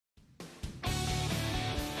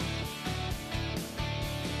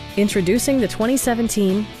Introducing the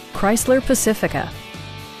 2017 Chrysler Pacifica.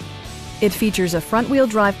 It features a front-wheel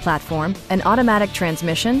drive platform, an automatic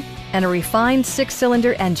transmission, and a refined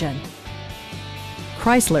 6-cylinder engine.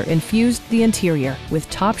 Chrysler infused the interior with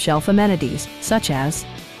top-shelf amenities such as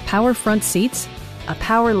power front seats, a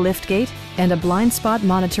power liftgate, and a blind spot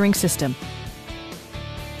monitoring system.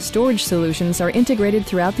 Storage solutions are integrated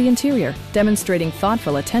throughout the interior, demonstrating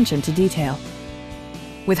thoughtful attention to detail.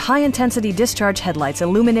 With high-intensity discharge headlights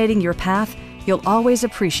illuminating your path, you'll always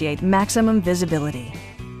appreciate maximum visibility.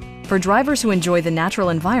 For drivers who enjoy the natural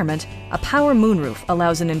environment, a power moonroof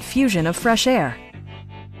allows an infusion of fresh air.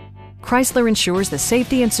 Chrysler ensures the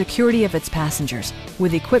safety and security of its passengers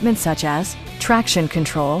with equipment such as traction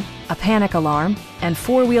control, a panic alarm, and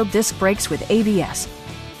 4-wheel disc brakes with ABS.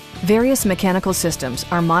 Various mechanical systems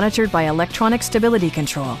are monitored by electronic stability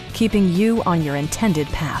control, keeping you on your intended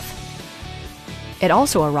path. It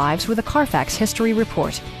also arrives with a Carfax history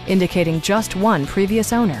report, indicating just one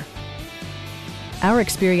previous owner. Our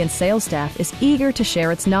experienced sales staff is eager to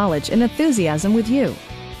share its knowledge and enthusiasm with you.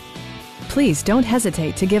 Please don't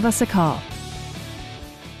hesitate to give us a call.